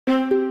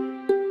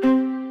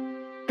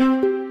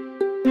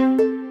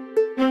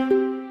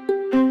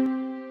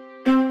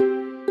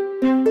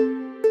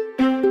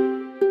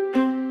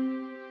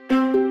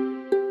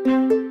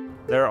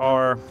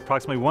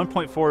approximately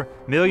 1.4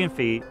 million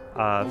feet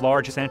of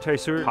large sanitary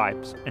sewer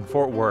pipes in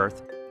Fort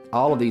Worth.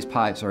 All of these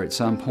pipes are at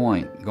some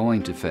point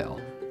going to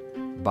fail.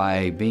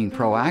 By being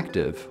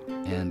proactive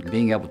and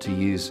being able to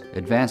use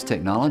advanced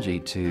technology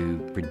to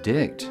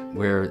predict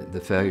where the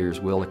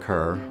failures will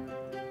occur,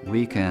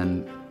 we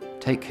can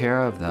take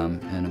care of them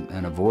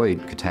and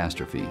avoid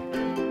catastrophe.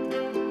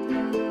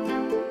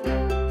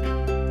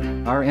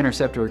 Our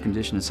interceptor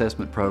condition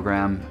assessment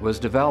program was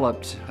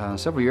developed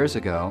several years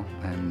ago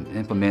and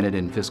implemented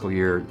in fiscal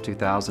year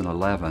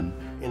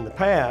 2011. In the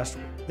past,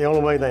 the only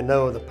way they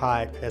know the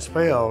pipe has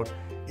failed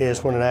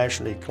is when it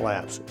actually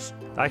collapses.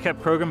 The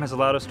ICAP program has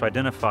allowed us to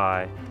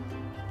identify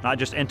not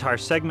just entire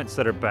segments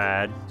that are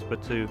bad,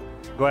 but to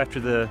go after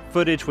the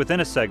footage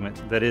within a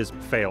segment that is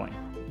failing.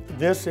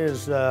 This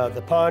is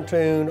the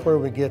pontoon where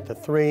we get the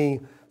 3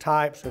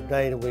 types of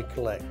data we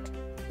collect: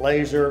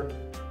 laser,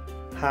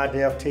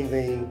 high-def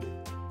TV,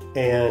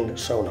 and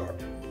sonar.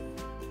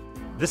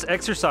 This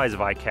exercise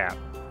of ICAP,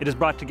 it has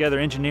brought together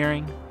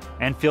engineering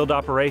and field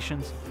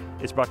operations.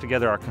 It's brought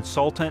together our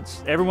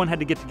consultants. Everyone had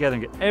to get together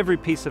and get every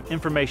piece of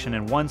information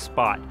in one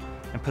spot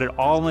and put it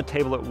all on the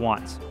table at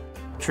once.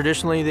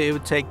 Traditionally, it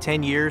would take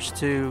 10 years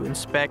to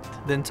inspect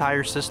the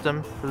entire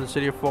system for the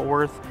city of Fort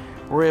Worth.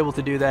 We're able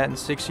to do that in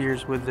 6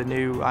 years with the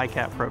new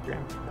ICAP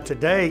program. To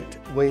date,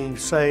 we've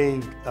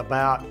saved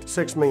about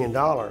 $6 million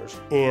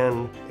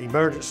in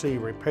emergency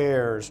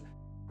repairs.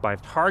 By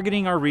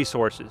targeting our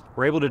resources,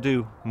 we're able to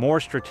do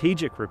more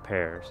strategic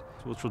repairs,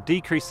 which will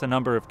decrease the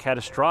number of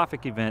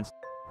catastrophic events.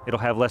 It'll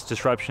have less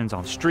disruptions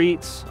on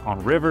streets,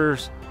 on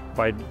rivers,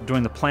 by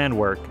doing the planned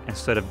work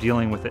instead of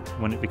dealing with it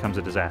when it becomes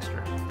a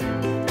disaster.